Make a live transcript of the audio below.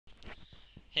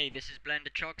Hey, this is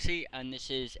Blender Choxy, and this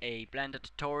is a Blender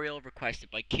tutorial requested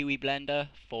by Kiwi Blender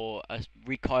for a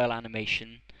recoil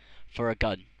animation for a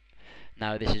gun.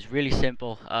 Now, this is really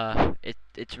simple.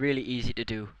 It's really easy to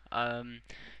do.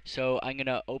 So I'm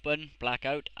gonna open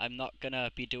Blackout. I'm not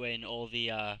gonna be doing all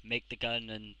the make the gun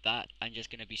and that. I'm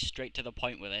just gonna be straight to the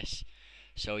point with this.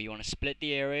 So you want to split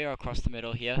the area across the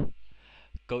middle here.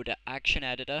 Go to Action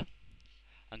Editor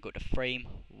and go to Frame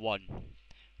 1.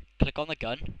 Click on the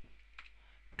gun.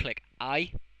 Click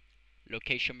I.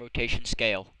 Location, rotation,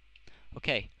 scale.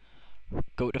 Okay,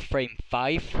 go to frame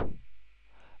 5,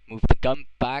 move the gun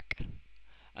back,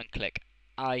 and click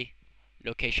I,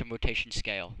 location, rotation,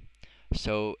 scale.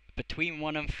 So between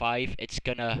 1 and 5, it's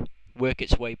gonna work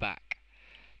its way back.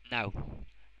 Now,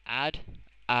 add,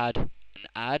 add, and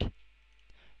add.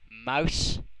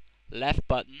 Mouse, left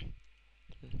button,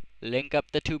 link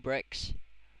up the two bricks.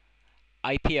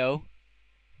 IPO,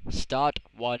 start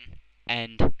 1,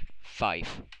 end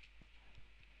 5.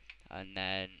 And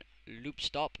then loop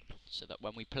stop, so that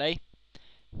when we play,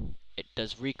 it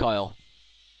does recoil.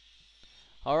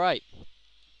 Alright,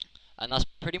 and that's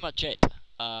pretty much it.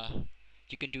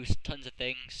 You can do tons of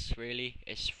things, really.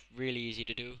 It's really easy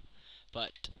to do,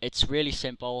 but it's really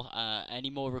simple. Any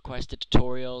more requested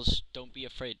tutorials, don't be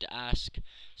afraid to ask.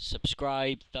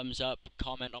 Subscribe, thumbs up,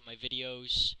 comment on my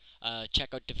videos,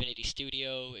 check out Divinity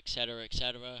Studio, etc.,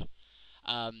 etc.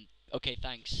 Okay,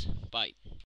 thanks. Bye.